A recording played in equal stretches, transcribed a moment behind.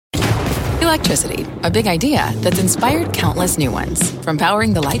Electricity, a big idea that's inspired countless new ones. From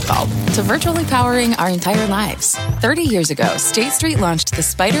powering the light bulb to virtually powering our entire lives. 30 years ago, State Street launched the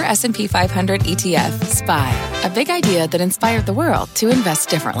Spider S&P 500 ETF, SPY. A big idea that inspired the world to invest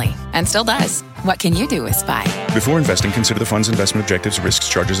differently. And still does. What can you do with SPY? Before investing, consider the fund's investment objectives, risks,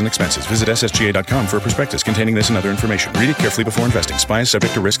 charges, and expenses. Visit ssga.com for a prospectus containing this and other information. Read it carefully before investing. SPY is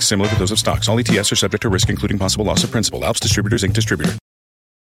subject to risks similar to those of stocks. All ETFs are subject to risk, including possible loss of principal. Alps Distributors, Inc. Distributor.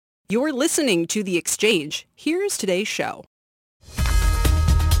 You're listening to The Exchange. Here's today's show.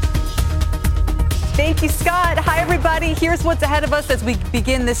 Thank you, Scott. Hi, everybody. Here's what's ahead of us as we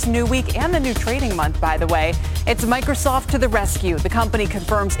begin this new week and the new trading month, by the way. It's Microsoft to the rescue. The company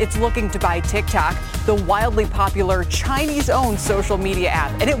confirms it's looking to buy TikTok, the wildly popular Chinese-owned social media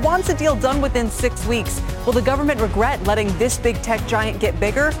app, and it wants a deal done within 6 weeks. Will the government regret letting this big tech giant get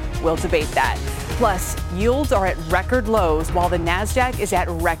bigger? We'll debate that. Plus, yields are at record lows while the Nasdaq is at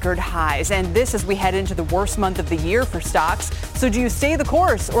record highs. And this as we head into the worst month of the year for stocks. So do you stay the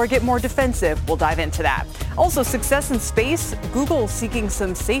course or get more defensive? We'll dive into that. Also, success in space, Google seeking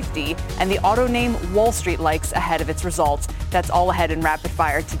some safety, and the auto name Wall Street likes ahead of its results. That's all ahead in Rapid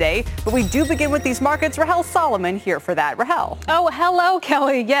Fire today. But we do begin with these markets. Rahel Solomon here for that. Rahel. Oh, hello,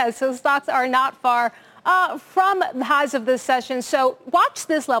 Kelly. Yes, so stocks are not far from the highs of this session. So watch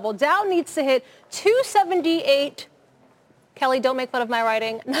this level. Dow needs to hit 278. Kelly, don't make fun of my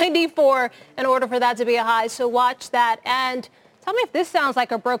writing. 94 in order for that to be a high. So watch that. And tell me if this sounds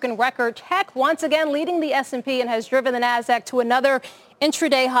like a broken record. Tech once again leading the S&P and has driven the Nasdaq to another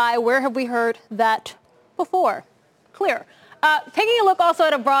intraday high. Where have we heard that before? Clear. Taking a look also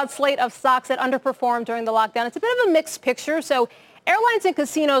at a broad slate of stocks that underperformed during the lockdown. It's a bit of a mixed picture. So airlines and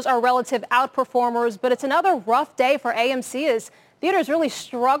casinos are relative outperformers, but it's another rough day for AMC as theaters really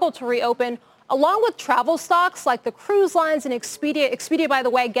struggle to reopen, along with travel stocks like the cruise lines and Expedia. Expedia, by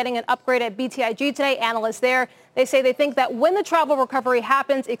the way, getting an upgrade at BTIG today. Analysts there, they say they think that when the travel recovery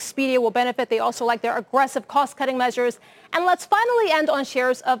happens, Expedia will benefit. They also like their aggressive cost-cutting measures. And let's finally end on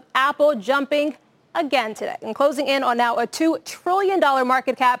shares of Apple jumping again today and closing in on now a $2 trillion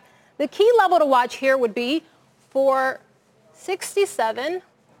market cap. The key level to watch here would be for 77.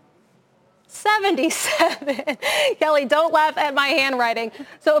 Kelly, don't laugh at my handwriting.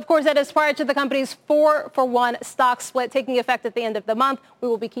 So, of course, that is prior to the company's 4-for-1 stock split taking effect at the end of the month. We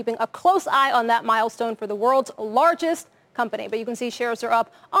will be keeping a close eye on that milestone for the world's largest company. But you can see shares are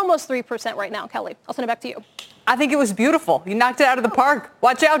up almost 3% right now. Kelly, I'll send it back to you. I think it was beautiful. You knocked it out of the park.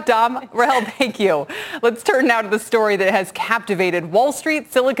 Watch out, Dom. Rahel, thank you. Let's turn now to the story that has captivated Wall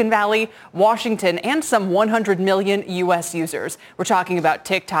Street, Silicon Valley, Washington, and some 100 million U.S. users. We're talking about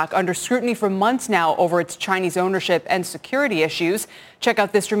TikTok under scrutiny for months now over its Chinese ownership and security issues. Check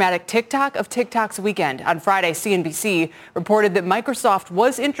out this dramatic TikTok of TikTok's weekend. On Friday, CNBC reported that Microsoft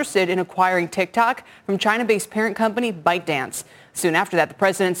was interested in acquiring TikTok from China-based parent company ByteDance. Soon after that, the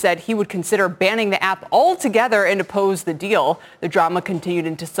president said he would consider banning the app altogether and oppose the deal. The drama continued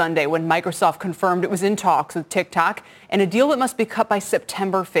into Sunday when Microsoft confirmed it was in talks with TikTok and a deal that must be cut by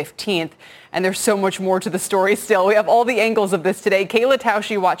September 15th. And there's so much more to the story still. We have all the angles of this today. Kayla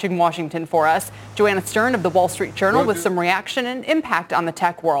Tausche watching Washington for us. Joanna Stern of the Wall Street Journal with some reaction and impact on the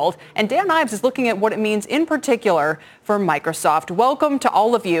tech world. And Dan Ives is looking at what it means in particular for Microsoft. Welcome to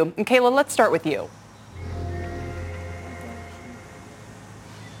all of you. And Kayla, let's start with you.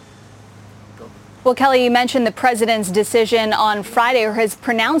 Well, Kelly, you mentioned the president's decision on Friday, or his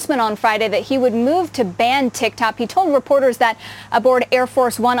pronouncement on Friday, that he would move to ban TikTok. He told reporters that aboard Air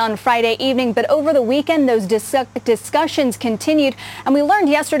Force One on Friday evening. But over the weekend, those discussions continued. And we learned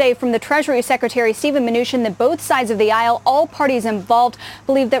yesterday from the Treasury Secretary, Steven Mnuchin, that both sides of the aisle, all parties involved,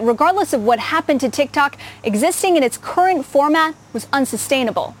 believe that regardless of what happened to TikTok, existing in its current format was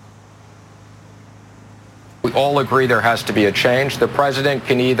unsustainable. We all agree there has to be a change. The president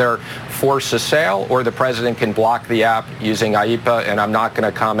can either force a sale or the president can block the app using IEPA, and I'm not going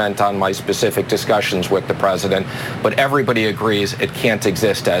to comment on my specific discussions with the president, but everybody agrees it can't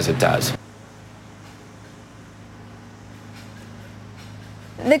exist as it does.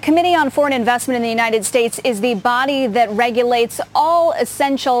 The Committee on Foreign Investment in the United States is the body that regulates all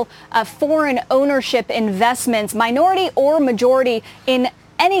essential foreign ownership investments, minority or majority, in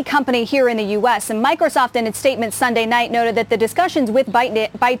any company here in the U.S. And Microsoft, in its statement Sunday night, noted that the discussions with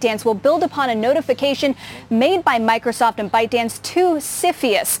ByteDance will build upon a notification made by Microsoft and ByteDance to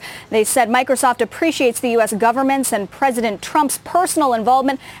CFIUS. They said Microsoft appreciates the U.S. government's and President Trump's personal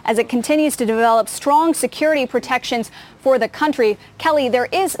involvement as it continues to develop strong security protections for the country. Kelly, there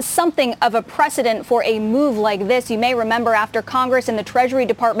is something of a precedent for a move like this. You may remember after Congress and the Treasury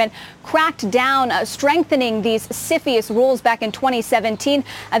Department cracked down, strengthening these CFIUS rules back in 2017.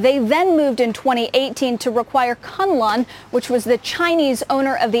 They then moved in 2018 to require Kunlun, which was the Chinese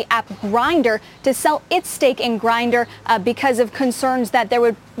owner of the app Grindr, to sell its stake in Grindr because of concerns that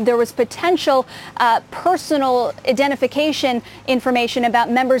there was potential personal identification information about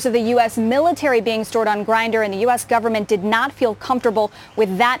members of the U.S. military being stored on Grindr, and the U.S. government did not feel comfortable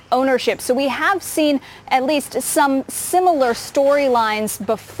with that ownership. So we have seen at least some similar storylines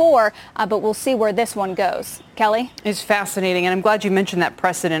before, but we'll see where this one goes. Kelly? It's fascinating, and I'm glad you mentioned that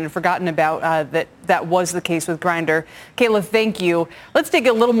precedent and forgotten about that was the case with Grindr. Kayla, thank you. Let's dig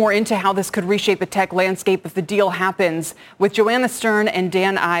a little more into how this could reshape the tech landscape if the deal happens with Joanna Stern and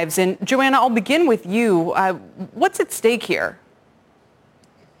Dan Ives. And Joanna, I'll begin with you. What's at stake here?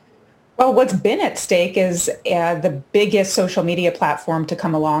 Well, what's been at stake is the biggest social media platform to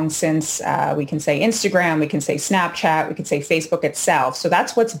come along since we can say Instagram, we can say Snapchat, we can say Facebook itself. So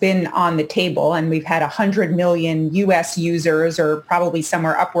that's what's been on the table. And we've had 100 million US users, or probably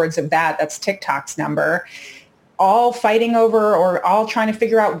somewhere upwards of that. That's TikTok's number, all fighting over or all trying to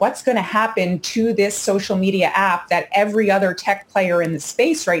figure out what's going to happen to this social media app that every other tech player in the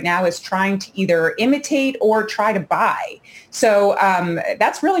space right now is trying to either imitate or try to buy. So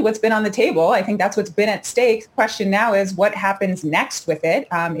that's really what's been on the table. I think that's what's been at stake. The question now is what happens next with it.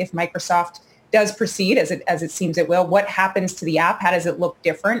 If Microsoft does proceed, as it seems it will, what happens to the app? How does it look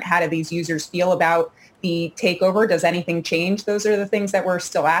different? How do these users feel about the takeover? Does anything change? Those are the things that we're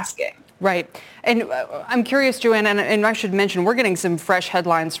still asking. Right. And I'm curious, Joanna, and I should mention, we're getting some fresh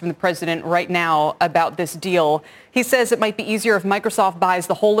headlines from the president right now about this deal. He says it might be easier if Microsoft buys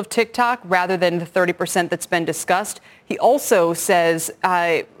the whole of TikTok rather than the 30% that's been discussed. He also says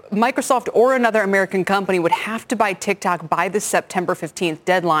Microsoft or another American company would have to buy TikTok by the September 15th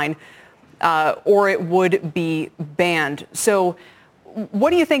deadline, or it would be banned. So what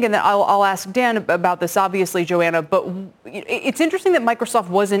do you think? And I'll ask Dan about this, obviously, Joanna, but it's interesting that Microsoft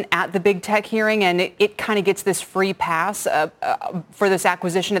wasn't at the big tech hearing, and it kind of gets this free pass for this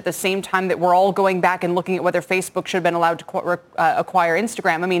acquisition at the same time that we're all going back and looking at whether Facebook should have been allowed to acquire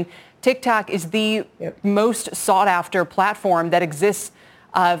Instagram. I mean, TikTok is the most sought after platform that exists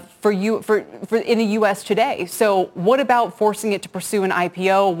for in the U.S. today. So what about forcing it to pursue an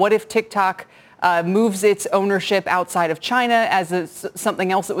IPO? What if TikTok moves its ownership outside of China, as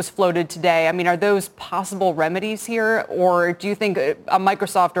something else that was floated today? I mean, are those possible remedies here, or do you think a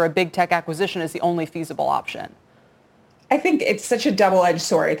Microsoft or a big tech acquisition is the only feasible option? I think it's such a double-edged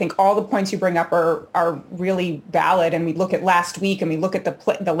sword. I think all the points you bring up are really valid. And we look at last week and we look at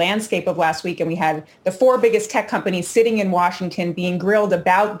the landscape of last week, and we had the four biggest tech companies sitting in Washington being grilled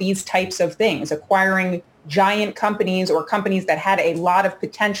about these types of things, acquiring giant companies or companies that had a lot of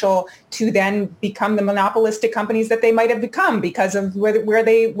potential to then become the monopolistic companies that they might have become because of where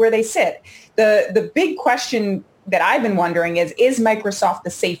they sit. The big question that I've been wondering is Microsoft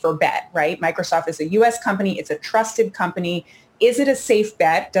the safer bet, right? Microsoft is a U.S. company. It's a trusted company. Is it a safe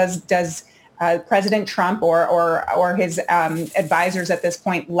bet? Does President Trump or his advisors at this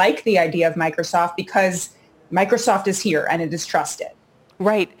point like the idea of Microsoft because Microsoft is here and it is trusted?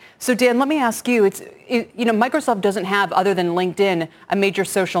 Right. So, Dan, let me ask you, Microsoft doesn't have, other than LinkedIn, a major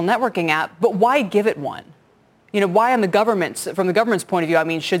social networking app, but why give it one? Why from the government's point of view, I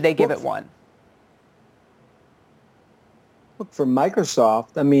mean, should they give it one? Look, for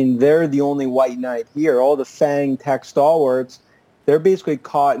Microsoft, I mean, they're the only white knight here. All the FANG tech stalwarts, they're basically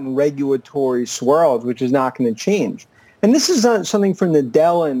caught in regulatory swirls, which is not going to change. And this is not something from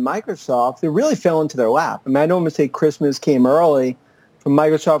Nadella and Microsoft. They really fell into their lap. I mean, I don't want to say Christmas came early from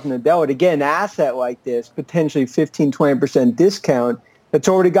Microsoft and Nadella to get an asset like this, potentially 15, 20% discount, that's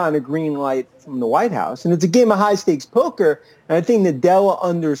already gotten a green light from the White House. And it's a game of high-stakes poker. And I think Nadella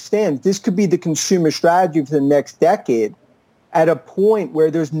understands this could be the consumer strategy for the next decade at a point where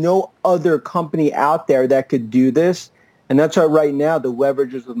there's no other company out there that could do this. And that's why right now the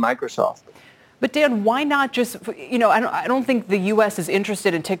leverage is with Microsoft. But Dan, why not just, I don't think the U.S. is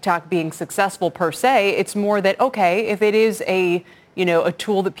interested in TikTok being successful per se. It's more that, okay, if it is a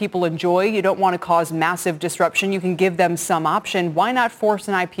tool that people enjoy, you don't want to cause massive disruption, you can give them some option. Why not force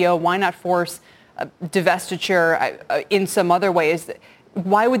an IPO? Why not force divestiture in some other ways?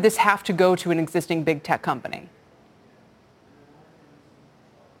 Why would this have to go to an existing big tech company?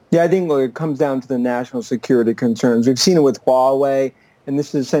 Yeah, I think it comes down to the national security concerns. We've seen it with Huawei, and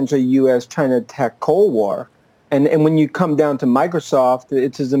this is essentially U.S.-China tech Cold War. And when you come down to Microsoft,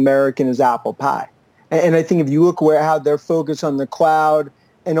 it's as American as apple pie. And I think if you look how they're focused on the cloud,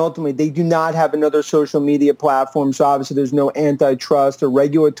 and ultimately they do not have another social media platform. So obviously there's no antitrust or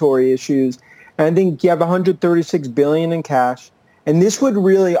regulatory issues. And I think you have $136 billion in cash. And this would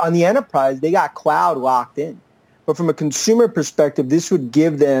really, on the enterprise, they got cloud locked in. But from a consumer perspective, this would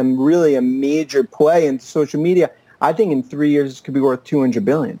give them really a major play into social media. I think in 3 years, this could be worth $200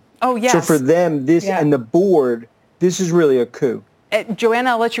 billion. Oh, yes. So for them, this and the board, this is really a coup.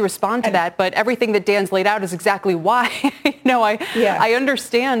 Joanna, I'll let you respond to that, but everything that Dan's laid out is exactly why. I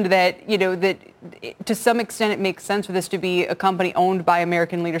understand that, that to some extent it makes sense for this to be a company owned by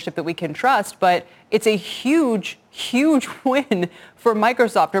American leadership that we can trust, but it's a huge, huge win for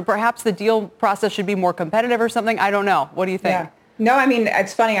Microsoft, or perhaps the deal process should be more competitive or something. I don't know. What do you think? Yeah. No, I mean,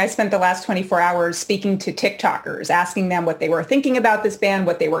 it's funny. I spent the last 24 hours speaking to TikTokers, asking them what they were thinking about this ban,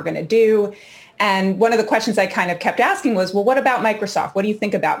 what they were going to do. And one of the questions I kind of kept asking was, well, what about Microsoft? What do you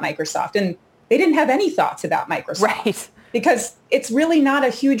think about Microsoft? And they didn't have any thoughts about Microsoft. Right. Because it's really not a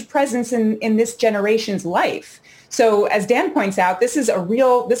huge presence in this generation's life. So as Dan points out, this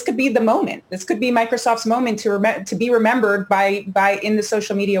could be the moment. This could be Microsoft's moment to be remembered by in the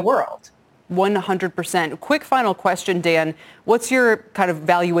social media world. 100%. Quick final question, Dan. What's your kind of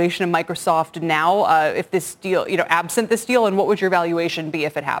valuation of Microsoft now, if this deal, absent this deal, and what would your valuation be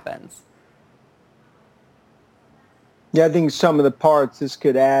if it happens? Yeah, I think some of the parts, this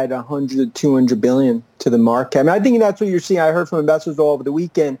could add 100 to 200 billion to the market. I mean, I think that's what you're seeing. I heard from investors all over the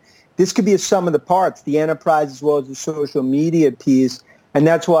weekend. This could be a sum of the parts, the enterprise as well as the social media piece. And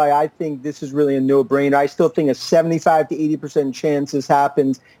that's why I think this is really a no-brainer. I still think a 75 to 80% chance this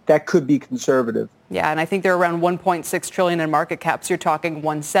happens. That could be conservative. Yeah, and I think they're around 1.6 trillion in market caps. You're talking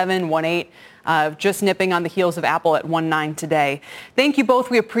 1.7, 1.8, just nipping on the heels of Apple at 1.9 today. Thank you both.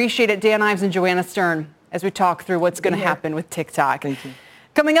 We appreciate it. Dan Ives and Joanna Stern, as we talk through what's going to happen with TikTok. Thank you.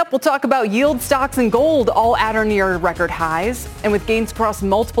 Coming up, we'll talk about yield stocks and gold, all at or near record highs. And with gains across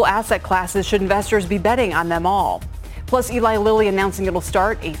multiple asset classes, should investors be betting on them all? Plus, Eli Lilly announcing it'll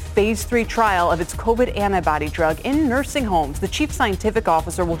start a phase 3 trial of its COVID antibody drug in nursing homes. The chief scientific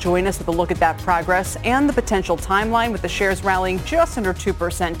officer will join us with a look at that progress and the potential timeline, with the shares rallying just under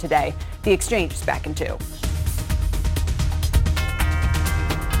 2% today. The exchange is back in 2.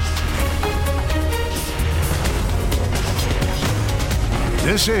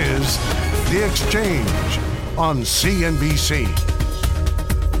 This is The Exchange on CNBC.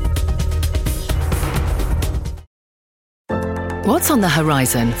 What's on the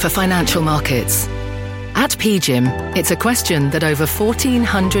horizon for financial markets? At PGIM, it's a question that over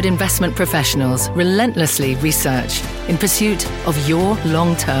 1,400 investment professionals relentlessly research in pursuit of your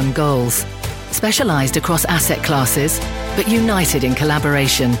long-term goals. Specialized across asset classes, but united in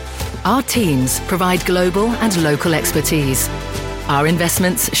collaboration, our teams provide global and local expertise. Our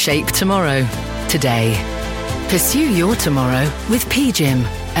investments shape tomorrow, today. Pursue your tomorrow with PGIM,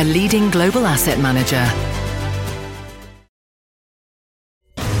 a leading global asset manager.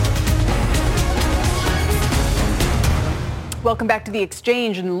 Welcome back to The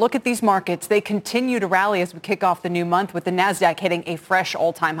Exchange, and look at these markets. They continue to rally as we kick off the new month, with the NASDAQ hitting a fresh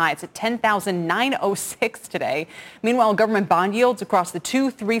all-time high. It's at 10,906 today. Meanwhile, government bond yields across the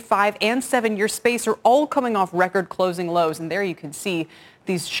 2, 3, 5, and 7-year space are all coming off record closing lows, and there you can see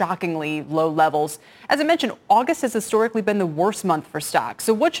these shockingly low levels. As I mentioned, August has historically been the worst month for stocks.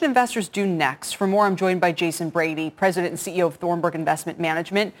 So what should investors do next? For more, I'm joined by Jason Brady, President and CEO of Thornburg Investment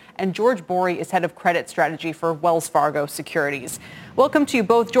Management, and George Borey is Head of Credit Strategy for Wells Fargo Securities. Welcome to you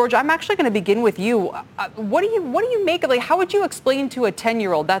both. George, I'm actually going to begin with you. What do you make of, how would you explain to a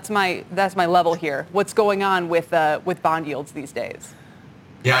 10-year-old, that's my level here, what's going on with bond yields these days?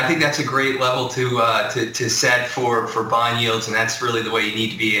 Yeah, I think that's a great level to set for bond yields, and that's really the way you need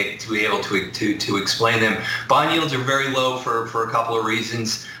to be able to explain them. Bond yields are very low for a couple of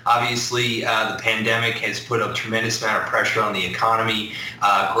reasons. Obviously, the pandemic has put a tremendous amount of pressure on the economy.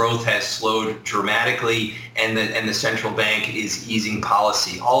 Growth has slowed dramatically, and the central bank is easing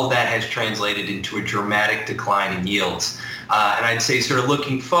policy. All of that has translated into a dramatic decline in yields. And I'd say, sort of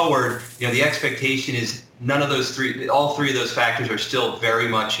looking forward, the expectation is all three of those factors are still very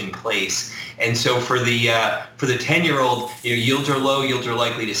much in place. And so for the 10-year-old, yields are low, yields are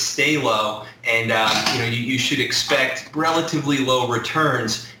likely to stay low, and you should expect relatively low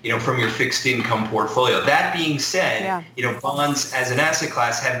returns, from your fixed income portfolio. That being said, bonds as an asset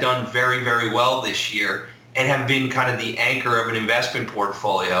class have done very, very well this year and have been kind of the anchor of an investment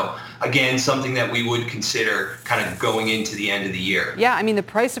portfolio. Again, something that we would consider kind of going into the end of the year. Yeah, I mean, the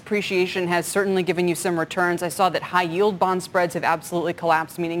price appreciation has certainly given you some returns. I saw that high yield bond spreads have absolutely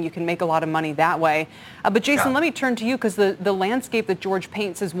collapsed, meaning you can make a lot of money that way. But Jason, let me turn to you, because the landscape that George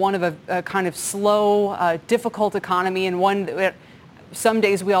paints is one of a kind of slow, difficult economy, and one that some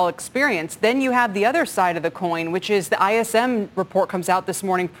days we all experience. Then you have the other side of the coin, which is the ISM report comes out this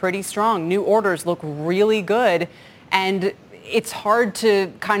morning pretty strong. New orders look really good. And it's hard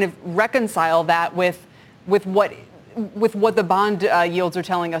to kind of reconcile that with what the bond yields are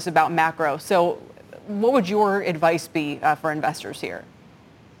telling us about macro. So what would your advice be for investors here?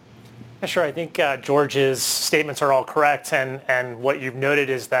 Yeah, sure. I think George's statements are all correct. And what you've noted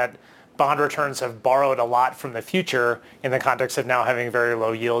is that bond returns have borrowed a lot from the future in the context of now having very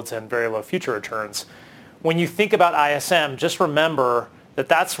low yields and very low future returns. When you think about ISM, just remember that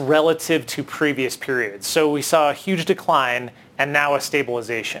that's relative to previous periods. So we saw a huge decline and now a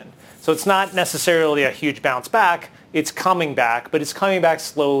stabilization. So it's not necessarily a huge bounce back. It's coming back, but it's coming back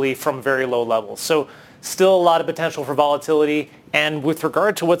slowly from very low levels. So still a lot of potential for volatility. And with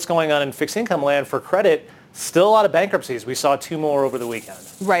regard to what's going on in fixed income land for credit, still a lot of bankruptcies. We saw 2 more over the weekend.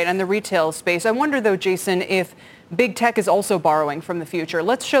 Right, and the retail space. I wonder, though, Jason, if big tech is also borrowing from the future.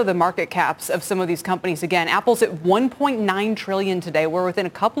 Let's show the market caps of some of these companies again. Apple's at $1.9 trillion today. We're within a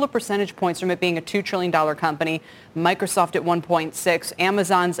couple of percentage points from it being a $2 trillion company. Microsoft at 1.6.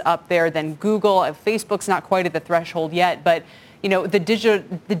 Amazon's up there. Then Google. Facebook's not quite at the threshold yet, but you know, the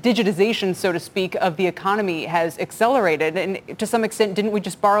digitization, so to speak, of the economy has accelerated. And to some extent, didn't we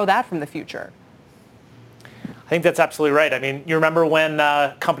just borrow that from the future? I think that's absolutely right. I mean, you remember when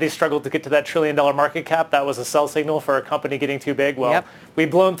companies struggled to get to that $1 trillion market cap? That was a sell signal for a company getting too big. Well,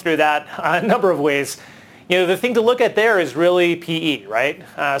 we've blown through that a number of ways. You know, the thing to look at there is really PE, right?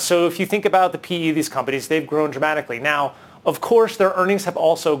 So if you think about the PE of these companies, they've grown dramatically. Now, of course, their earnings have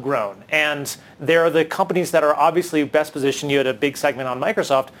also grown. And they're the companies that are obviously best positioned. You had a big segment on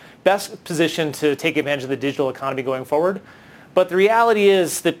Microsoft, best positioned to take advantage of the digital economy going forward. But the reality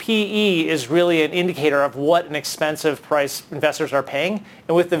is the PE is really an indicator of what an expensive price investors are paying.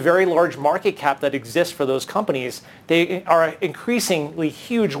 And with the very large market cap that exists for those companies, they are increasingly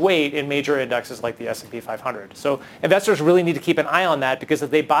huge weight in major indexes like the S&P 500. So investors really need to keep an eye on that because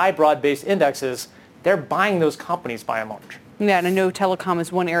if they buy broad-based indexes, they're buying those companies by and large. Yeah, and I know telecom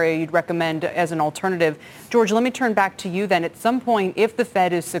is one area you'd recommend as an alternative. George, let me turn back to you then. At some point, if the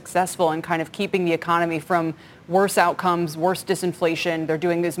Fed is successful in kind of keeping the economy from worse outcomes, worse disinflation, they're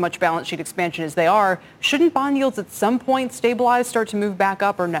doing as much balance sheet expansion as they are, shouldn't bond yields at some point stabilize, start to move back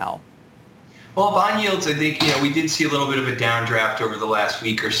up, or no? Well, bond yields, I think, we did see a little bit of a downdraft over the last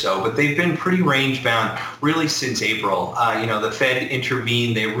week or so, but they've been pretty range bound really since April. The Fed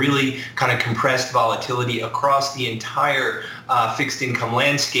intervened. They really kind of compressed volatility across the entire fixed income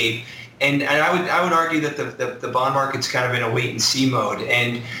landscape. And I would argue that the bond market's kind of in a wait and see mode.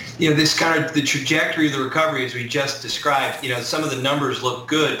 And this kind of the trajectory of the recovery, as we just described, some of the numbers look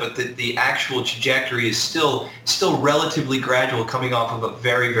good, but the actual trajectory is still relatively gradual, coming off of a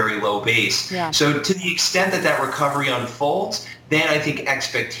very, very low base. Yeah. So to the extent that recovery unfolds, then I think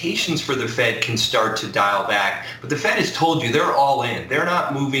expectations for the Fed can start to dial back. But the Fed has told you they're all in. They're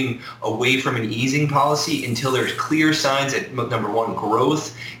not moving away from an easing policy until there's clear signs that, number one,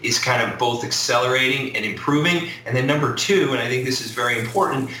 growth is kind of both accelerating and improving. And then number two, and I think this is very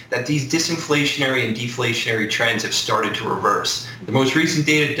important, that these disinflationary and deflationary trends have started to reverse. The most recent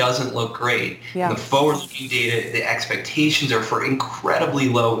data doesn't look great. Yeah. And the forward-looking data, the expectations are for incredibly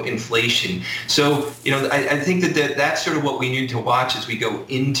low inflation. So, I think that that's sort of what we need to watch as we go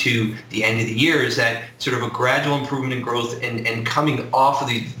into the end of the year, is that sort of a gradual improvement in growth and coming off of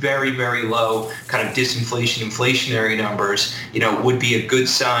these very, very low kind of disinflation, inflationary numbers, would be a good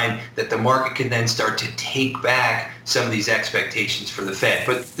sign that the market can then start to take back some of these expectations for the Fed.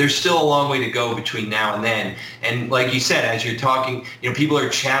 But there's still a long way to go between now and then. And like you said, as you're talking, people are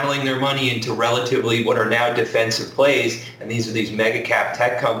channeling their money into relatively what are now defensive plays. And these are these mega cap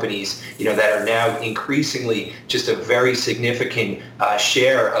tech companies, that are now increasingly just a very significant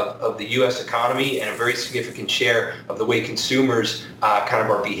share of the U.S. economy and a very significant share of the way consumers kind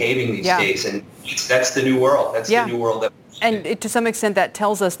of are behaving these days. And that's the new world. That's the new world that. And to some extent, that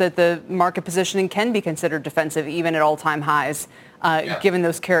tells us that the market positioning can be considered defensive, even at all-time highs, given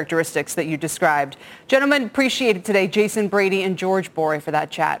those characteristics that you described. Gentlemen, appreciate it today. Jason Brady and George Borey for that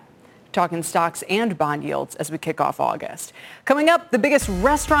chat, talking stocks and bond yields as we kick off August. Coming up, the biggest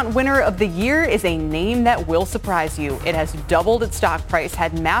restaurant winner of the year is a name that will surprise you. It has doubled its stock price,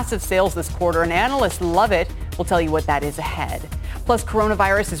 had massive sales this quarter, and analysts love it. We'll tell you what that is ahead. Plus,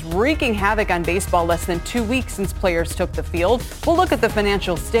 coronavirus is wreaking havoc on baseball less than 2 weeks since players took the field. We'll look at the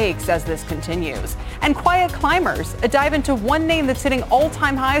financial stakes as this continues. And quiet climbers, a dive into one name that's hitting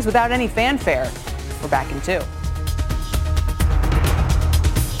all-time highs without any fanfare. We're back in 2.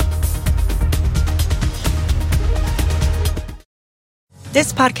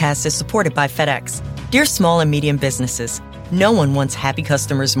 This podcast is supported by FedEx. Dear small and medium businesses, No one wants happy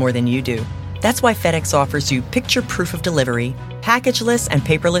customers more than you do. That's why FedEx offers you picture proof of delivery, packageless and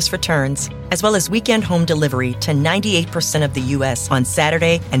paperless returns, as well as weekend home delivery to 98% of the U.S. on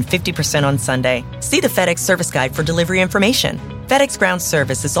Saturday and 50% on Sunday. See the FedEx service guide for delivery information. FedEx Ground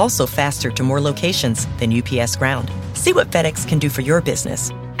service is also faster to more locations than UPS Ground. See what FedEx can do for your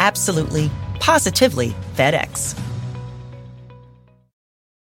business. Absolutely, positively FedEx.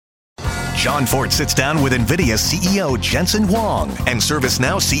 John Ford sits down with NVIDIA CEO Jensen Huang and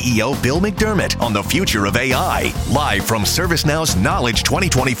ServiceNow CEO Bill McDermott on the future of AI. Live from ServiceNow's Knowledge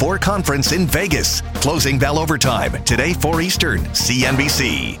 2024 conference in Vegas. Closing bell overtime, today 4 Eastern,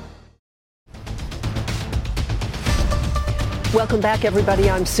 CNBC. Welcome back, everybody.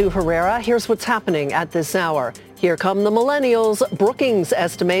 I'm Sue Herrera. Here's what's happening at this hour. Here come the millennials. Brookings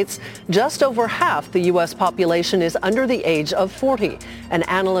estimates just over half the U.S. population is under the age of 40. An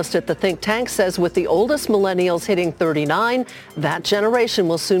analyst at the think tank says with the oldest millennials hitting 39, that generation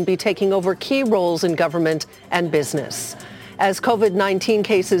will soon be taking over key roles in government and business. As COVID-19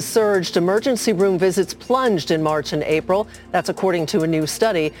 cases surged, emergency room visits plunged in March and April. That's according to a new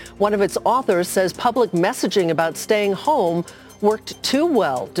study. One of its authors says public messaging about staying home worked too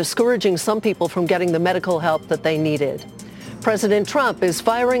well, discouraging some people from getting the medical help that they needed. President Trump is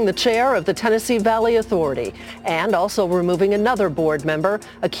firing the chair of the Tennessee Valley Authority and also removing another board member,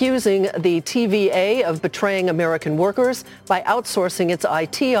 accusing the TVA of betraying American workers by outsourcing its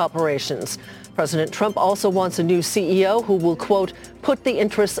IT operations. President Trump also wants a new CEO who will, quote, put the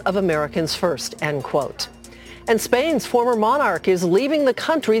interests of Americans first, end quote. And Spain's former monarch is leaving the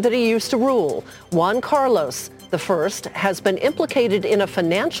country that he used to rule. Juan Carlos I has been implicated in a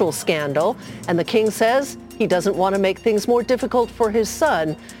financial scandal, and the king says he doesn't want to make things more difficult for his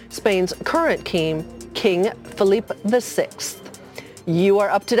son, Spain's current king, Felipe VI. You are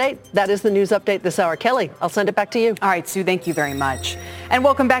up to date. That is the news update this hour. Kelly, I'll send it back to you. All right, Sue, thank you very much. And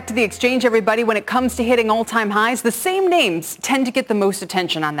welcome back to The Exchange, everybody. When it comes to hitting all-time highs, the same names tend to get the most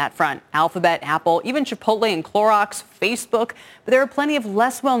attention on that front. Alphabet, Apple, even Chipotle and Clorox, Facebook. But there are plenty of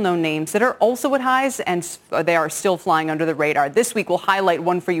less well-known names that are also at highs, and they are still flying under the radar. This week, we'll highlight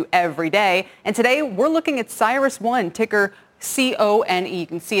one for you every day. And today, we're looking at CyrusOne, ticker CONE. You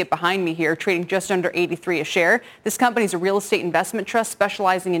can see it behind me here, trading just under 83 a share. This company is a real estate investment trust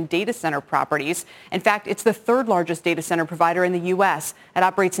specializing in data center properties. In fact, it's the third largest data center provider in the U.S. It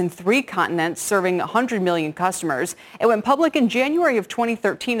operates in 3 continents, serving 100 million customers. It went public in January of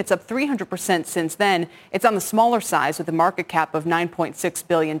 2013. It's up 300% since then. It's on the smaller size with a market cap of $9.6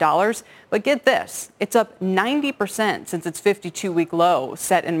 billion. But get this, it's up 90% since its 52-week low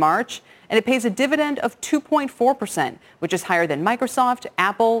set in March. And it pays a dividend of 2.4%, which is higher than Microsoft,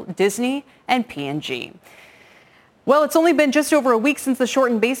 Apple, Disney, and P&G. Well, it's only been just over a week since the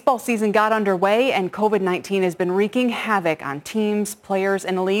shortened baseball season got underway, and COVID-19 has been wreaking havoc on teams, players,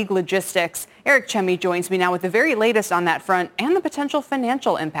 and league logistics. Eric Chemi joins me now with the very latest on that front and the potential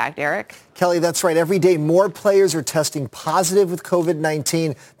financial impact. Eric? Kelly, that's right. Every day, more players are testing positive with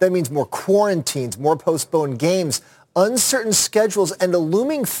COVID-19. That means more quarantines, more postponed games, uncertain schedules, and a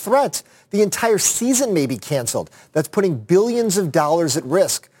looming threat. The entire season may be canceled. That's putting billions of dollars at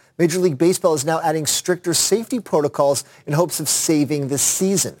risk. Major League Baseball is now adding stricter safety protocols in hopes of saving the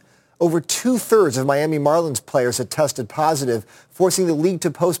season. Over 2/3 of Miami Marlins players had tested positive, forcing the league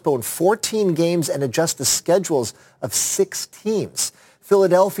to postpone 14 games and adjust the schedules of 6 teams.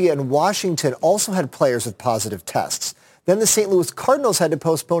 Philadelphia and Washington also had players with positive tests. Then the St. Louis Cardinals had to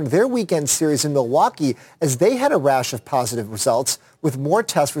postpone their weekend series in Milwaukee as they had a rash of positive results, with more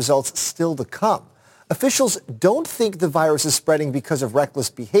test results still to come. Officials don't think the virus is spreading because of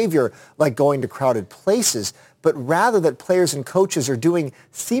reckless behavior, like going to crowded places, but rather that players and coaches are doing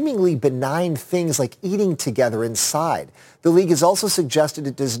seemingly benign things like eating together inside. The league has also suggested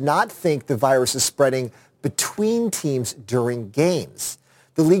it does not think the virus is spreading between teams during games.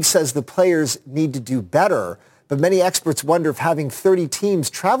 The league says the players need to do better, but many experts wonder if having 30 teams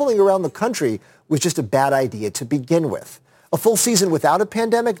traveling around the country was just a bad idea to begin with. A full season without a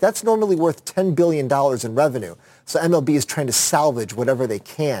pandemic, that's normally worth $10 billion in revenue. So MLB is trying to salvage whatever they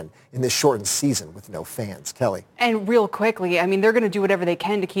can in this shortened season with no fans. Kelly. And real quickly, I mean, they're going to do whatever they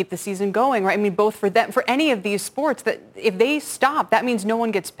can to keep the season going, right? I mean, both for them, for any of these sports, that if they stop, that means no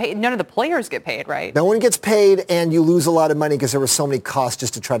one gets paid. None of the players get paid, right? No one gets paid, and you lose a lot of money because there were so many costs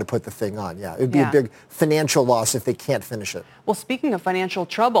just to try to put the thing on. Yeah, it would be a big financial loss if they can't finish it. Well, speaking of financial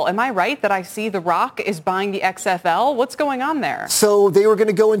trouble, am I right that I see The Rock is buying the XFL? What's going on there? So they were going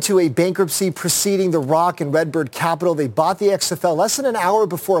to go into a bankruptcy proceeding. The Rock and Redbird Capital, they bought the XFL less than an hour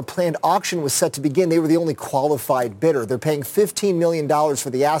before a planned auction was set to begin. They were the only qualified bidder. They're paying $15 million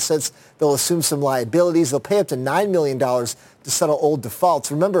for the assets. They'll assume some liabilities. They'll pay up to $9 million to settle old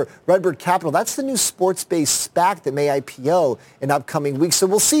defaults. Remember, Redbird Capital, that's the new sports-based SPAC that may IPO in upcoming weeks. So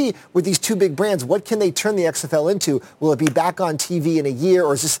we'll see with these two big brands, what can they turn the XFL into? Will it be back on TV in a year,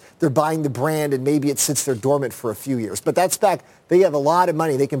 or is this they're buying the brand and maybe it sits there dormant for a few years? But that SPAC, they have a lot of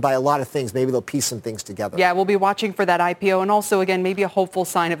money. They can buy a lot of things. Maybe they'll piece some things together. Yeah, we'll be watching for that IPO and also, again, maybe a hopeful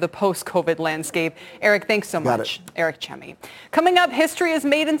sign of the post-COVID landscape. Eric, thanks so much. Eric Chemi. Coming up, history is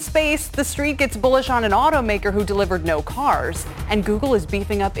made in space. The Street gets bullish on an automaker who delivered no cars. And Google is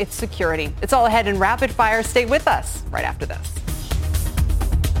beefing up its security. It's all ahead in Rapid Fire. Stay with us right after this.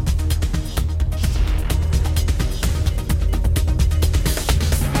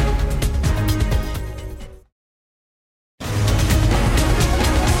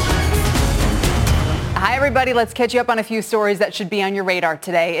 Hi, everybody. Let's catch you up on a few stories that should be on your radar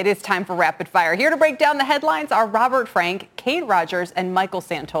today. It is time for Rapid Fire. Here to break down the headlines are Robert Frank, Kate Rogers, and Michael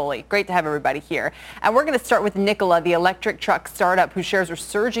Santoli. Great to have everybody here. And we're going to start with Nikola, the electric truck startup whose shares are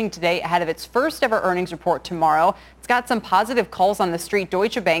surging today ahead of its first ever earnings report tomorrow. It's got some positive calls on the street.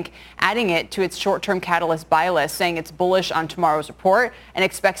 Deutsche Bank adding it to its short-term catalyst buy list, saying it's bullish on tomorrow's report and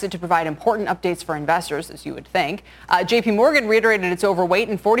expects it to provide important updates for investors, as you would think. JP Morgan reiterated its overweight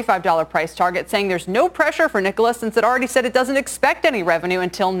and $45 price target, saying there's no pressure for Nikola since it already said it doesn't expect any revenue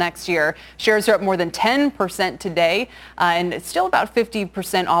until next year. Shares are up more than 10% today, and it's still about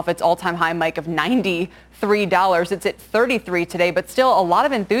 50% off its all-time high Mike of $93. It's at $33 today, but still a lot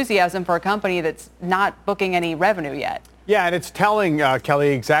of enthusiasm for a company that's not booking any revenue yet. Yeah, and it's telling, Kelly,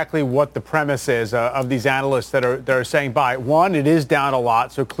 exactly what the premise is of these analysts that are saying buy. One, it is down a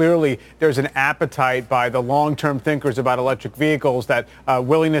lot, so clearly there's an appetite by the long-term thinkers about electric vehicles. That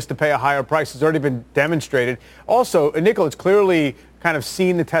willingness to pay a higher price has already been demonstrated. Also, Nicola's clearly kind of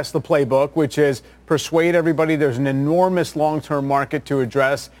seen the Tesla playbook, which is persuade everybody there's an enormous long-term market to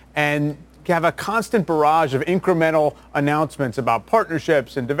address and have a constant barrage of incremental announcements about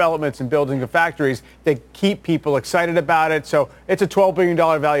partnerships and developments and building of factories that keep people excited about it. So it's a $12 billion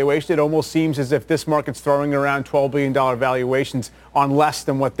valuation. It almost seems as if this market's throwing around $12 billion valuations on less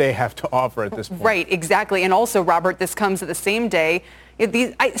than what they have to offer at this point. Right, exactly. And also, Robert, this comes at the same day.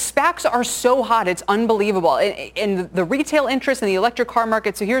 These SPACs are so hot, it's unbelievable. In the retail interest in the electric car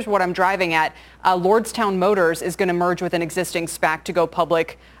market, so here's what I'm driving at. Lordstown Motors is going to merge with an existing SPAC to go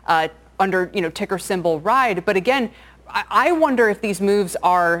public under, ticker symbol RIDE. But again, I wonder if these moves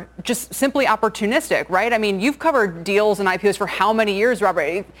are just simply opportunistic, right? I mean, you've covered deals and IPOs for how many years,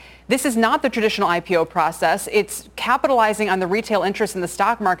 Robert? This is not the traditional IPO process. It's capitalizing on the retail interest in the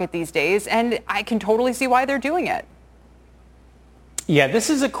stock market these days, and I can totally see why they're doing it. Yeah,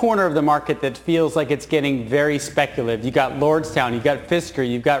 this is a corner of the market that feels like it's getting very speculative. You got Lordstown, you've got Fisker,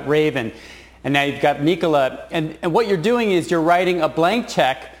 you've got Raven, and now you've got Nikola. And what you're doing is you're writing a blank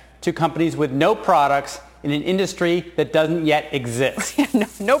check to companies with no products in an industry that doesn't yet exist.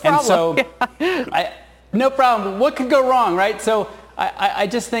 No problem. And so, no problem. What could go wrong, right? So I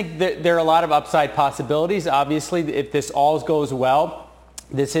just think that there are a lot of upside possibilities. Obviously, if this all goes well,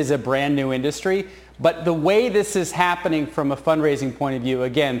 this is a brand new industry. But the way this is happening from a fundraising point of view,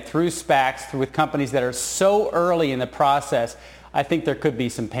 again, through SPACs, with companies that are so early in the process, I think there could be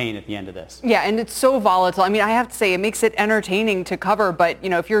some pain at the end of this. Yeah, and it's so volatile. I mean, I have to say, it makes it entertaining to cover, but,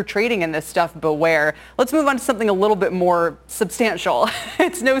 if you're trading in this stuff, beware. Let's move on to something a little bit more substantial.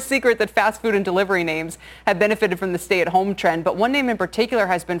 It's no secret that fast food and delivery names have benefited from the stay-at-home trend, but one name in particular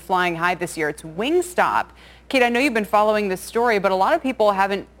has been flying high this year. It's Wingstop. Kate, I know you've been following this story, but a lot of people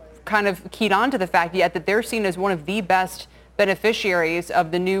haven't kind of keyed on to the fact yet that they're seen as one of the best beneficiaries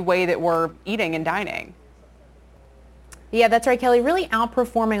of the new way that we're eating and dining. Yeah, that's right, Kelly. Really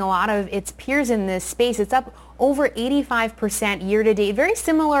outperforming a lot of its peers in this space. It's up over 85% year to date. Very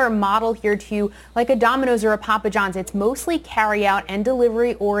similar model here to like a Domino's or a Papa John's. It's mostly carry out and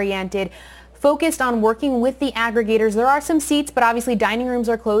delivery oriented, focused on working with the aggregators. There are some seats, but obviously dining rooms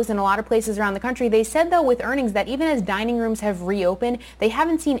are closed in a lot of places around the country. They said, though, with earnings that even as dining rooms have reopened, they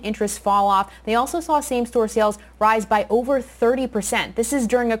haven't seen interest fall off. They also saw same-store sales rise by over 30%. This is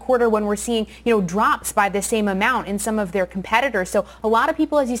during a quarter when we're seeing, drops by the same amount in some of their competitors. So a lot of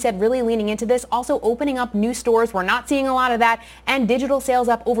people, as you said, really leaning into this, also opening up new stores. We're not seeing a lot of that, and digital sales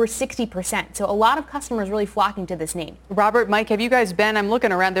up over 60%. So a lot of customers really flocking to this name. Robert, Mike, have you guys been? I'm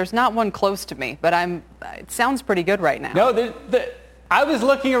looking around. There's not one close to me, but it sounds pretty good right now. No, I was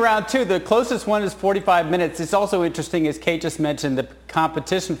looking around too. The closest one is 45 minutes. It's also interesting, as Kate just mentioned, the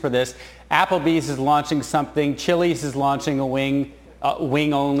competition for this. Applebee's is launching something. Chili's is launching a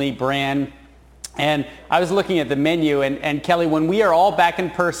wing-only brand. And I was looking at the menu, and Kelly, when we are all back in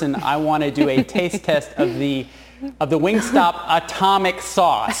person, I want to do a taste test of the Wingstop atomic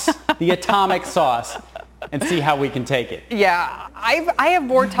sauce, and see how we can take it. Yeah, I have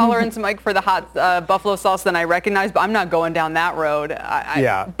more tolerance, Mike, for the hot buffalo sauce than I recognize, but I'm not going down that road.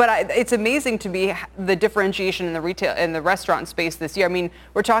 It's amazing to be the differentiation in the restaurant space this year. I mean,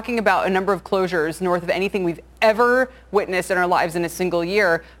 we're talking about a number of closures north of anything we've ever witnessed in our lives in a single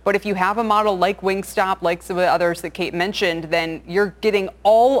year. But if you have a model like Wingstop, like some of the others that Kate mentioned, then you're getting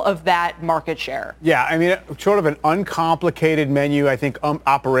all of that market share. Yeah, I mean, sort of an uncomplicated menu, I think,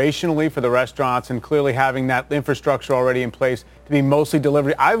 operationally for the restaurants, and clearly having that infrastructure already in place to be mostly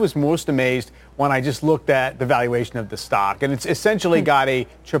delivery. I was most amazed when I just looked at the valuation of the stock, and it's essentially got a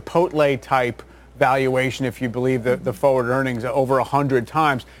Chipotle type valuation if you believe the forward earnings over 100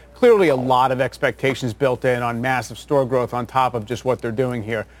 times. Clearly a lot of expectations built in on massive store growth on top of just what they're doing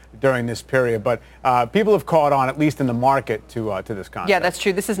here during this period. But people have caught on, at least in the market, to this concept. Yeah, that's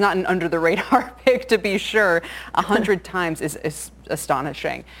true. This is not an under-the-radar pick, to be sure. 100 times is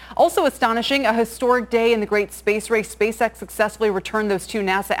astonishing. Also astonishing, a historic day in the great space race. SpaceX successfully returned those 2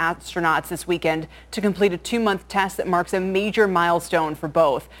 NASA astronauts this weekend to complete a 2-month test that marks a major milestone for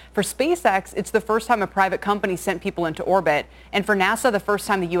both. For SpaceX, it's the first time a private company sent people into orbit. And for NASA, the first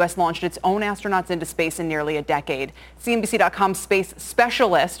time the U.S. launched its own astronauts into space in nearly a decade. CNBC.com space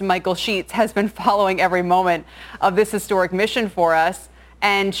specialist Michael Sheets has been following every moment of this historic mission for us.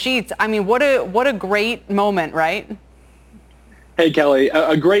 And Sheets, I mean, what a great moment, right? Hey, Kelly,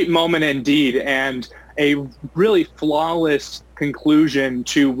 a great moment indeed, and a really flawless conclusion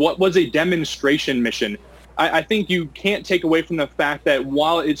to what was a demonstration mission. I think you can't take away from the fact that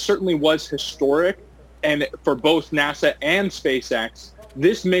while it certainly was historic, and for both NASA and SpaceX,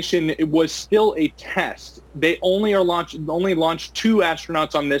 this mission was still a test. They only launched 2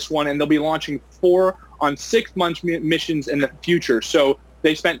 astronauts on this one, and they'll be launching 4 on 6-month missions in the future. So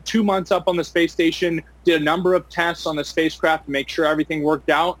they spent 2 months up on the space station, did a number of tests on the spacecraft to make sure everything worked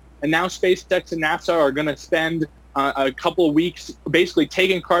out. And now SpaceX and NASA are going to spend a couple of weeks basically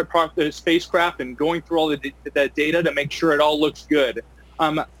taking apart the spacecraft and going through all the data to make sure it all looks good.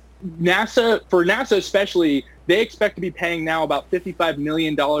 NASA especially, they expect to be paying now about $55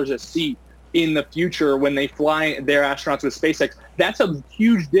 million a seat in the future when they fly their astronauts with SpaceX. That's a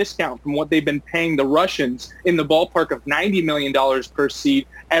huge discount from what they've been paying the Russians in the ballpark of $90 million per seat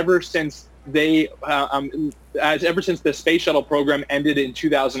ever since the space shuttle program ended in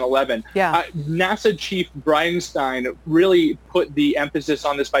 2011. Yeah. NASA chief Bridenstine really put the emphasis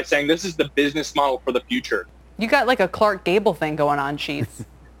on this by saying this is the business model for the future. You got like a Clark Gable thing going on, Sheets.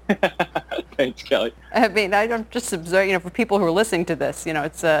 Thanks, Kelly. I mean, I'm just observing, for people who are listening to this,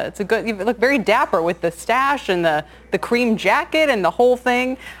 it's a good, you look very dapper with the stash and the cream jacket and the whole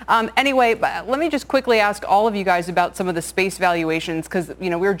thing. Anyway, let me just quickly ask all of you guys about some of the space valuations, because, we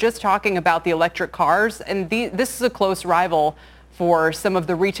were just talking about the electric cars, and this is a close rival for some of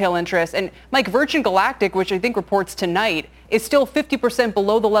the retail interests. And Mike, Virgin Galactic, which I think reports tonight, is still 50%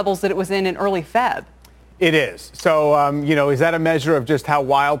 below the levels that it was in early Feb. It is. So, is that a measure of just how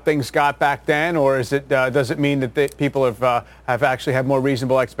wild things got back then, or is it? Does it mean that people have actually had more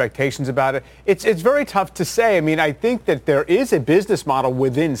reasonable expectations about it? It's very tough to say. I mean, I think that there is a business model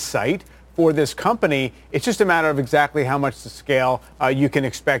within sight for this company. It's just a matter of exactly how much to scale you can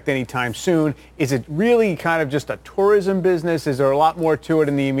expect anytime soon. Is it really kind of just a tourism business? Is there a lot more to it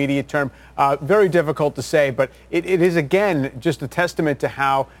in the immediate term? Very difficult to say, but it is, again, just a testament to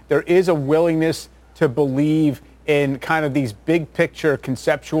how there is a willingness to believe in kind of these big picture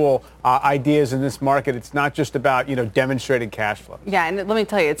conceptual ideas in this market. It's not just about, demonstrated cash flow. Yeah, and let me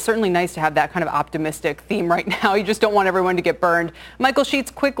tell you, it's certainly nice to have that kind of optimistic theme right now. You just don't want everyone to get burned. Michael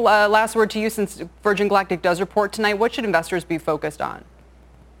Sheets, quick last word to you, since Virgin Galactic does report tonight. What should investors be focused on?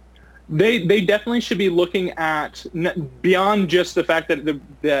 They definitely should be looking at, beyond just the fact that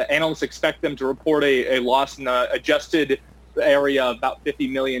the analysts expect them to report a loss in the adjusted area of about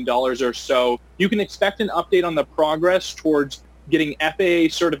 $50 million or so. You can expect an update on the progress towards getting FAA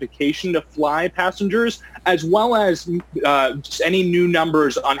certification to fly passengers, as well as just any new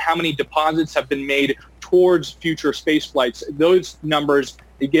numbers on how many deposits have been made towards future space flights. Those numbers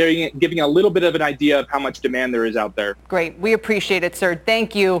giving a little bit of an idea of how much demand there is out there. Great. We appreciate it, sir.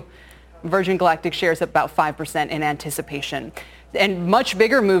 Thank you. Virgin Galactic shares up about 5% in anticipation. And much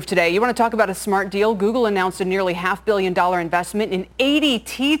bigger move today. You want to talk about a smart deal? Google announced a nearly $500 million investment in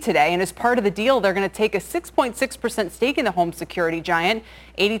ADT today. And as part of the deal, they're going to take a 6.6% stake in the home security giant.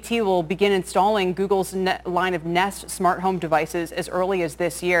 ADT will begin installing Google's line of Nest smart home devices as early as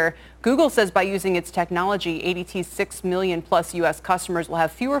this year. Google says by using its technology, ADT's 6 million plus U.S. customers will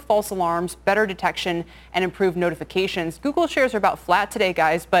have fewer false alarms, better detection, and improved notifications. Google shares are about flat today,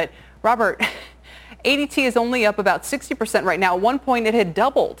 guys. But Robert, ADT is only up about 60% right now. At one point, it had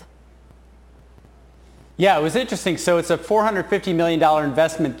doubled. Yeah, it was interesting. So it's a $450 million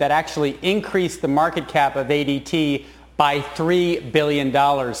investment that actually increased the market cap of ADT by $3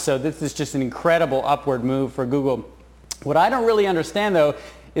 billion. So this is just an incredible upward move for Google. What I don't really understand, though,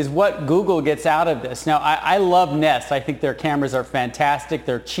 is what Google gets out of this. Now, I love Nest. I think their cameras are fantastic.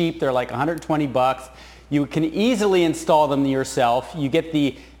 They're cheap. They're like $120. You can easily install them yourself. You get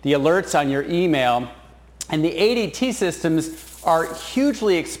the alerts on your email. And the ADT systems are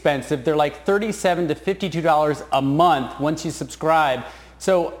hugely expensive. They're like $37 to $52 a month once you subscribe.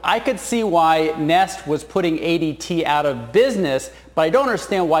 So I could see why Nest was putting ADT out of business, but I don't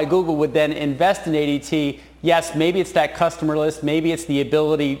understand why Google would then invest in ADT. Yes, maybe it's that customer list. Maybe it's the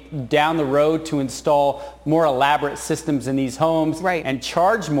ability down the road to install more elaborate systems in these homes and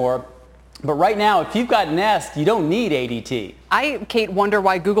charge more. But right now, if you've got Nest, you don't need ADT. I, Kate, wonder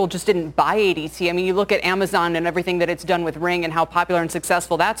why Google just didn't buy ADT. I mean, you look at Amazon and everything that it's done with Ring and how popular and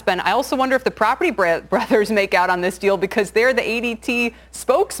successful that's been. I also wonder if the Property Brothers make out on this deal because they're the ADT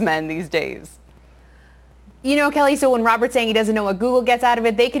spokesmen these days. You know, Kelly, so when Robert's saying he doesn't know what Google gets out of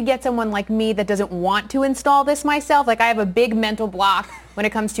it, they could get someone like me that doesn't want to install this myself. Like, I have a big mental block when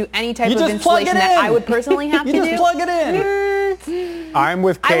it comes to any type of installation that I would personally have to do. You just plug it in. I'm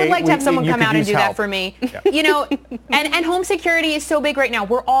with Kate. I would like to have someone come out and do that for me. Yeah. You know, and home security is so big right now.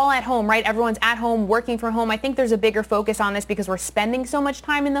 We're all at home, right? Everyone's at home, working from home. I think there's a bigger focus on this because we're spending so much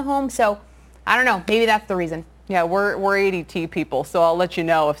time in the home. So, I don't know. Maybe that's the reason. Yeah, we're ADT people, so I'll let you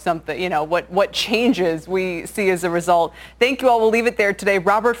know if something, you know, what changes we see as a result. Thank you all. We'll leave it there today.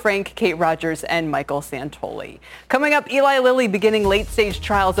 Robert Frank, Kate Rogers, and Michael Santoli. Coming up, Eli Lilly beginning late-stage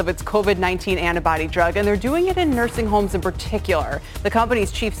trials of its COVID-19 antibody drug, and they're doing it in nursing homes in particular. The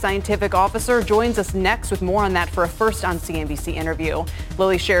company's chief scientific officer joins us next with more on that for a First on CNBC interview.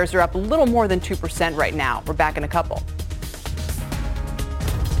 Lilly shares are up a little more than 2% right now. We're back in a couple.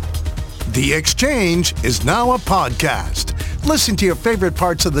 The Exchange is now a podcast. Listen to your favorite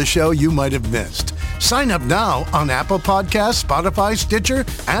parts of the show you might have missed. Sign up now on Apple Podcasts, Spotify, Stitcher,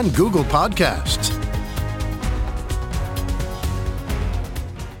 and Google Podcasts.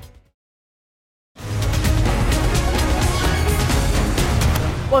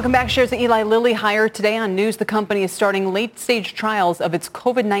 Welcome back. Shares of Eli Lilly higher today on news. The company is starting late-stage trials of its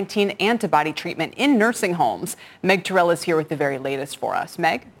COVID-19 antibody treatment in nursing homes. Meg Terrell is here with the very latest for us.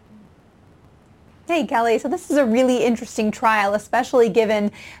 Meg? Hey, Kelly. So this is a really interesting trial, especially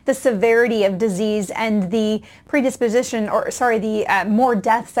given the severity of disease and the predisposition, the more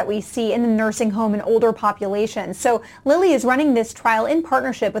deaths that we see in the nursing home and older populations. So Lilly is running this trial in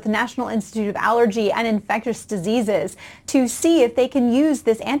partnership with the National Institute of Allergy and Infectious Diseases to see if they can use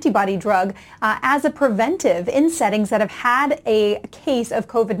this antibody drug as a preventive in settings that have had a case of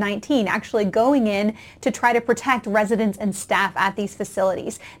COVID-19, actually going in to try to protect residents and staff at these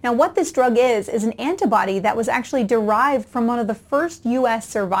facilities. Now, what this drug is an antibody that was actually derived from one of the first U.S.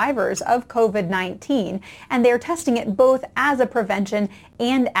 survivors of COVID-19, and they're testing it both as a prevention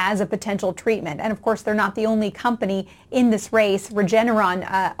and as a potential treatment. And of course, they're not the only company in this race.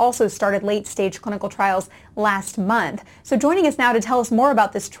 Regeneron also started late-stage clinical trials last month. So joining us now to tell us more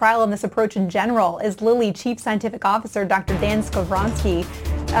about this trial and this approach in general is Lilly Chief Scientific Officer Dr. Dan Skovronsky.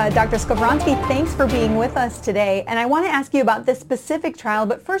 Dr. Skovronsky, thanks for being with us today. And I want to ask you about this specific trial,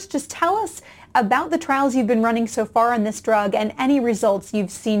 but first just tell us about the trials you've been running so far on this drug and any results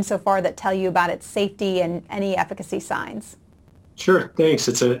you've seen so far that tell you about its safety and any efficacy signs. Sure, thanks.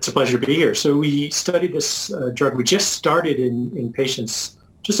 It's a pleasure to be here. So we studied this drug. We just started in patients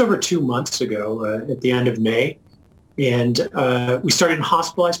just over 2 months ago at the end of May. And we started in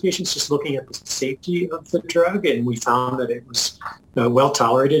hospitalized patients just looking at the safety of the drug, and we found that it was well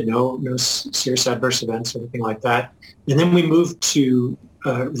tolerated, no serious adverse events or anything like that. And then we moved to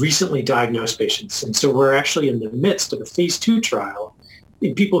recently diagnosed patients. And so we're actually in the midst of a phase 2 trial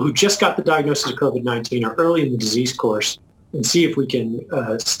in people who just got the diagnosis of COVID-19 or early in the disease course and see if we can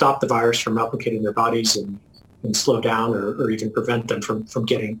stop the virus from replicating their bodies and slow down or even prevent them from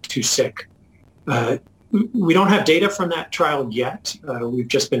getting too sick. We don't have data from that trial yet. We've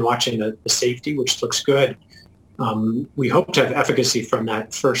just been watching the safety, which looks good. We hope to have efficacy from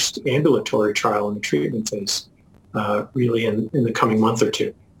that first ambulatory trial in the treatment phase. really in the coming month or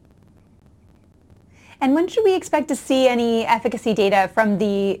two. And when should we expect to see any efficacy data from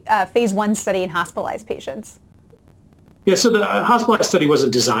the phase 1 study in hospitalized patients? Yeah, so the hospitalized study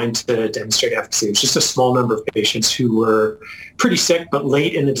wasn't designed to demonstrate efficacy. It was just a small number of patients who were pretty sick but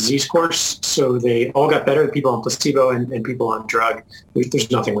late in the disease course. So they all got better, the people on placebo and people on drug.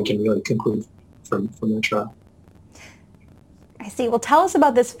 There's nothing we can really conclude from that trial. I see. Well, tell us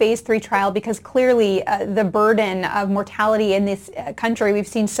about this phase 3 trial, because clearly the burden of mortality in this country, we've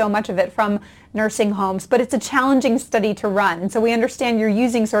seen so much of it from nursing homes, but it's a challenging study to run. So we understand you're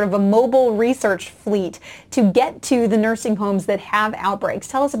using sort of a mobile research fleet to get to the nursing homes that have outbreaks.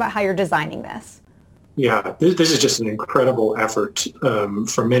 Tell us about how you're designing this. Yeah, this is just an incredible effort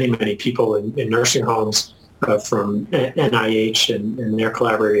from many, many people in nursing homes, from NIH and their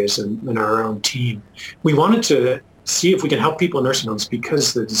collaborators and our own team. We wanted to see if we can help people in nursing homes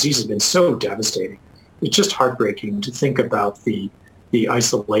because the disease has been so devastating. It's just heartbreaking to think about the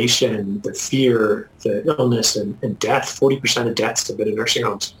isolation, the fear, the illness and death. 40% of deaths have been in nursing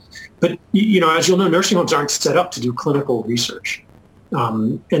homes. But, as you'll know, nursing homes aren't set up to do clinical research.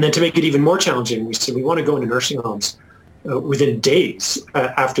 And then to make it even more challenging, we said we want to go into nursing homes within days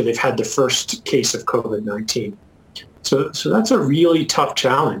after they've had the first case of COVID-19. So that's a really tough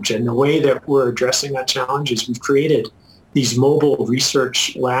challenge. And the way that we're addressing that challenge is we've created these mobile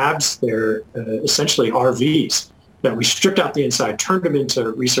research labs. They're essentially RVs that we stripped out the inside, turned them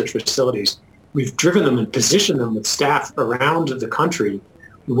into research facilities. We've driven them and positioned them with staff around the country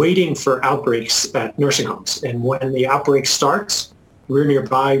waiting for outbreaks at nursing homes. And when the outbreak starts, we're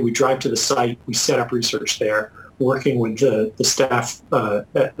nearby, we drive to the site, we set up research there, working with the staff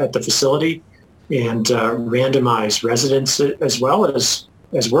at the facility, and randomize residents as well as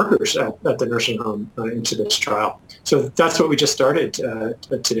workers at the nursing home into this trial. So that's what we just started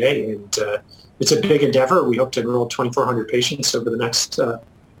today, and it's a big endeavor. We hope to enroll 2,400 patients over the next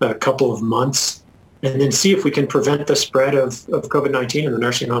couple of months, and then see if we can prevent the spread of COVID-19 in the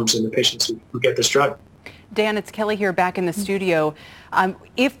nursing homes and the patients who get this drug. Dan, it's Kelly here back in the studio.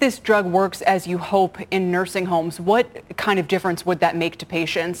 If this drug works as you hope in nursing homes, what kind of difference would that make to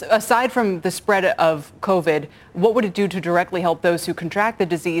patients? Aside from the spread of COVID, what would it do to directly help those who contract the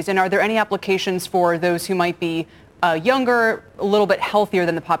disease? And are there any applications for those who might be younger, a little bit healthier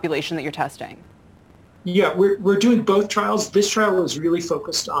than the population that you're testing? Yeah, we're doing both trials. This trial was really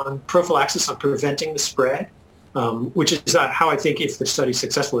focused on prophylaxis, on preventing the spread. Which is how I think if the study's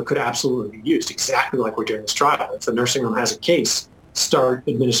successful, it could absolutely be used, exactly like we're doing this trial. If the nursing home has a case, start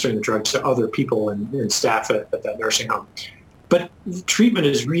administering the drug to other people and staff at that nursing home. But treatment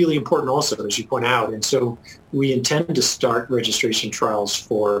is really important also, as you point out. And so we intend to start registration trials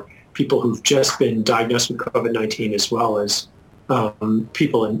for people who've just been diagnosed with COVID-19 as well as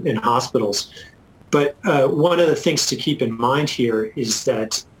people in hospitals. But one of the things to keep in mind here is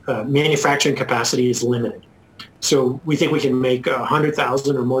that manufacturing capacity is limited. So we think we can make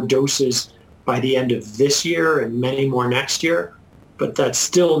 100,000 or more doses by the end of this year and many more next year, but that's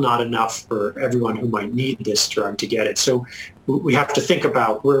still not enough for everyone who might need this drug to get it. So we have to think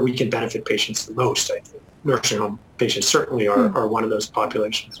about where we can benefit patients the most. I think nursing home patients certainly are one of those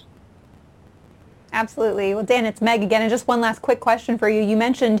populations. Absolutely. Well, Dan, it's Meg again. And just one last quick question for you. You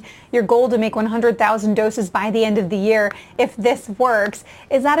mentioned your goal to make 100,000 doses by the end of the year. If this works,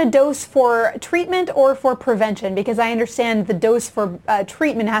 is that a dose for treatment or for prevention? Because I understand the dose for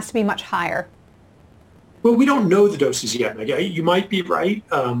treatment has to be much higher. Well, we don't know the doses yet, Meg. You might be right.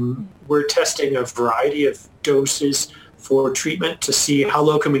 We're testing a variety of doses for treatment to see how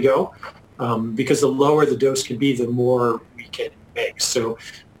low can we go. Because the lower the dose can be, the more we can make. So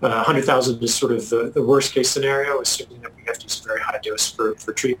 100,000 is sort of the worst case scenario, assuming that we have to use a very high dose for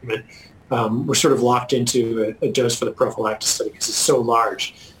treatment. We're sort of locked into a dose for the prophylactic study because it's so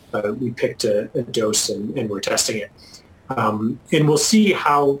large. We picked a dose and we're testing it. And we'll see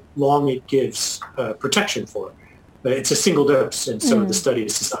how long it gives protection for. It's a single dose, and so the study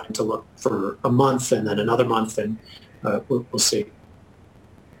is designed to look for a month and then another month, and we'll see.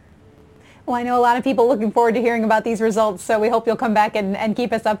 Well, I know a lot of people looking forward to hearing about these results, so we hope you'll come back and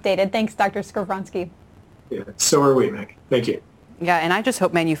keep us updated. Thanks, Dr. Skowronski. Yeah, so are we, Meg. Thank you. Yeah, and I just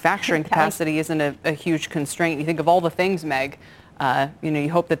hope manufacturing capacity isn't a huge constraint. You think of all the things, Meg, you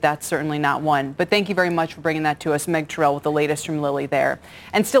hope that that's certainly not one. But thank you very much for bringing that to us, Meg Terrell, with the latest from Lilly there.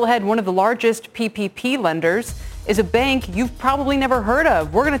 And still ahead, one of the largest PPP lenders is a bank you've probably never heard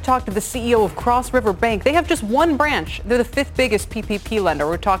of. We're going to talk to the CEO of Cross River Bank. They have just one branch. They're the 5th biggest PPP lender.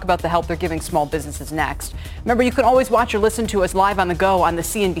 We'll talk about the help they're giving small businesses next. Remember, you can always watch or listen to us live on the go on the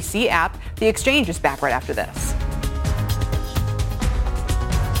CNBC app. The Exchange is back right after this.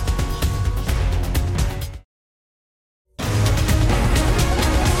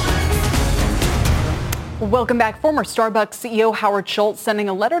 Welcome back. Former Starbucks CEO Howard Schultz sending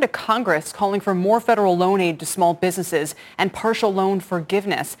a letter to Congress calling for more federal loan aid to small businesses and partial loan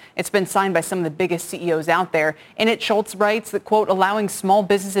forgiveness. It's been signed by some of the biggest CEOs out there. In it, Schultz writes that, quote, allowing small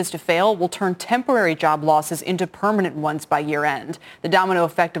businesses to fail will turn temporary job losses into permanent ones by year end. The domino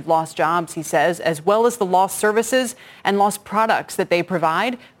effect of lost jobs, he says, as well as the lost services and lost products that they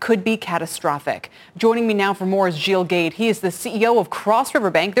provide could be catastrophic. Joining me now for more is Gilles Gade. He is the CEO of Cross River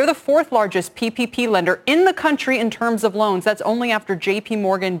Bank. They're the fourth largest PPP lender in the country in terms of loans. That's only after J.P.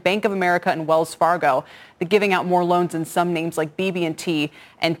 Morgan, Bank of America, and Wells Fargo. They're giving out more loans than some names like BB&T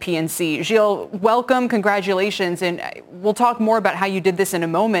and PNC. Gilles, welcome, congratulations, and we'll talk more about how you did this in a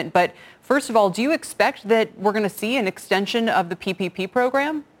moment. But first of all, do you expect that we're going to see an extension of the PPP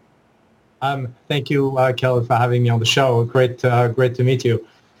program? Thank you, Kelly, for having me on the show. Great to meet you.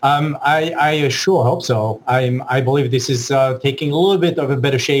 I sure hope so. I believe this is taking a little bit of a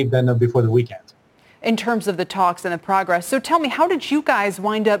better shape than before the weekend. In terms of the talks and the progress. So tell me, how did you guys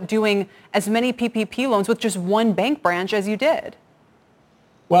wind up doing as many PPP loans with just one bank branch as you did?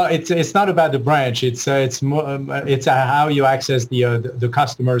 Well, it's not about the branch. It's how you access the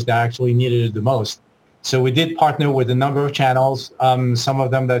customers that actually needed it the most. So we did partner with a number of channels, some of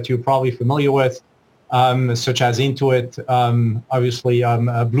them that you're probably familiar with, such as Intuit, obviously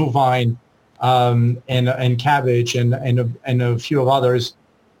Blue Vine, and Cabbage, and a few of others.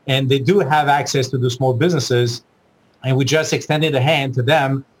 And they do have access to the small businesses. And we just extended a hand to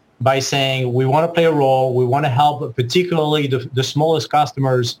them by saying, we want to play a role. We want to help particularly the smallest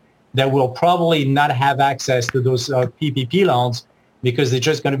customers that will probably not have access to those PPP loans because they're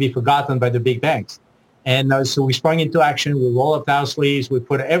just going to be forgotten by the big banks. And so we sprung into action. We rolled up our sleeves. We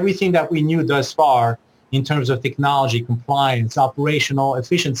put everything that we knew thus far in terms of technology, compliance, operational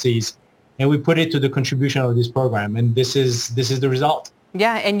efficiencies, and we put it to the contribution of this program. And this is the result.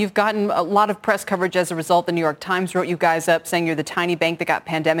 Yeah, and you've gotten a lot of press coverage as a result. The New York Times wrote you guys up saying you're the tiny bank that got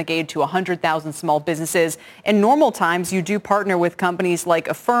pandemic aid to 100,000 small businesses. In normal times, you do partner with companies like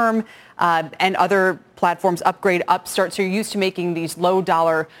Affirm and other platforms, Upgrade, Upstart. So you're used to making these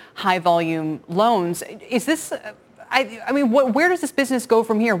low-dollar, high-volume loans. Is this, I mean, where does this business go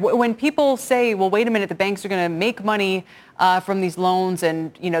from here? When people say, well, wait a minute, the banks are going to make money from these loans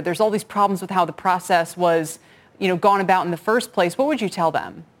and, you know, there's all these problems with how the process was gone about in the first place, what would you tell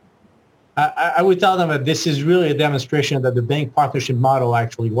them? I would tell them that this is really a demonstration that the bank partnership model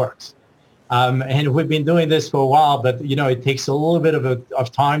actually works. And we've been doing this for a while, but, it takes a little bit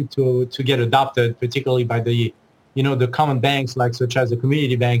of time to get adopted, particularly by the common banks, such as the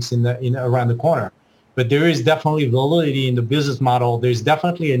community banks in around the corner. But there is definitely validity in the business model. There's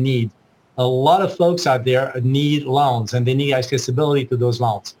definitely a need. A lot of folks out there need loans, and they need accessibility to those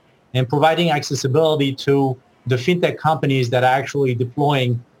loans. And providing accessibility to the fintech companies that are actually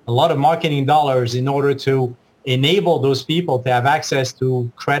deploying a lot of marketing dollars in order to enable those people to have access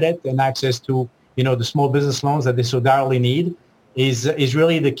to credit and access to, the small business loans that they so direly need is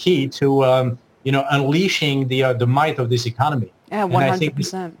really the key to, unleashing the might of this economy. Yeah, 100%. And I think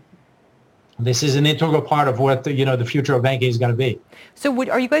this is an integral part of what, the future of banking is going to be. So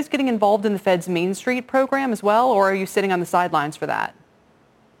are you guys getting involved in the Fed's Main Street program as well, or are you sitting on the sidelines for that?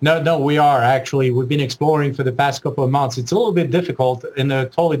 No, we are actually. We've been exploring for the past couple of months. It's a little bit difficult and a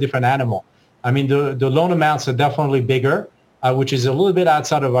totally different animal. I mean, the loan amounts are definitely bigger, which is a little bit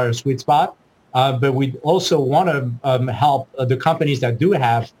outside of our sweet spot. But we also want to help the companies that do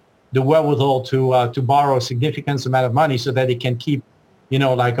have the wherewithal to borrow a significant amount of money so that they can keep,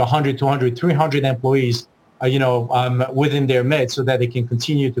 like 100, 200, 300 employees, within their midst so that they can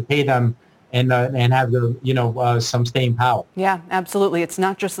continue to pay them and have the some staying power. Yeah, absolutely. It's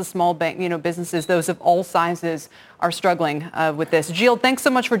not just the small bank, businesses. Those of all sizes are struggling with this. Gilles, thanks so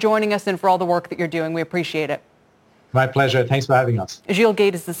much for joining us and for all the work that you're doing. We appreciate it. My pleasure. Thanks for having us. Gilles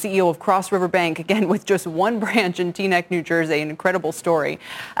Gade is the CEO of Cross River Bank, again, with just one branch in Teaneck, New Jersey. An incredible story.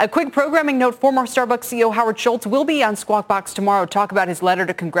 A quick programming note, former Starbucks CEO Howard Schultz will be on Squawk Box tomorrow to talk about his letter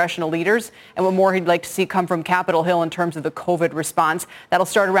to congressional leaders and what more he'd like to see come from Capitol Hill in terms of the COVID response. That'll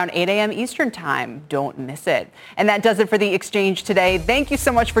start around 8 a.m. Eastern time. Don't miss it. And that does it for The Exchange today. Thank you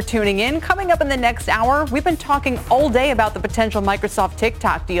so much for tuning in. Coming up in the next hour, we've been talking all day about the potential Microsoft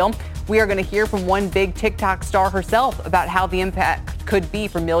TikTok deal. We are going to hear from one big TikTok star herself about how the impact could be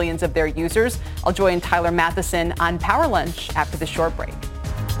for millions of their users. I'll join Tyler Matheson on Power Lunch after the short break.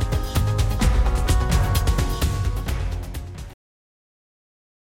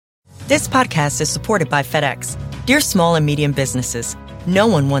 This podcast is supported by FedEx. Dear small and medium businesses, no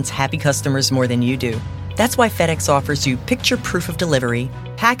one wants happy customers more than you do. That's why FedEx offers you picture proof of delivery,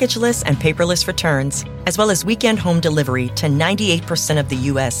 packageless and paperless returns, as well as weekend home delivery to 98% of the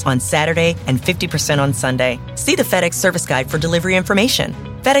U.S. on Saturday and 50% on Sunday. See the FedEx service guide for delivery information.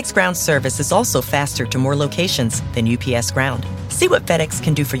 FedEx Ground service is also faster to more locations than UPS Ground. See what FedEx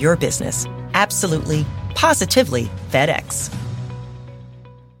can do for your business. Absolutely, positively FedEx.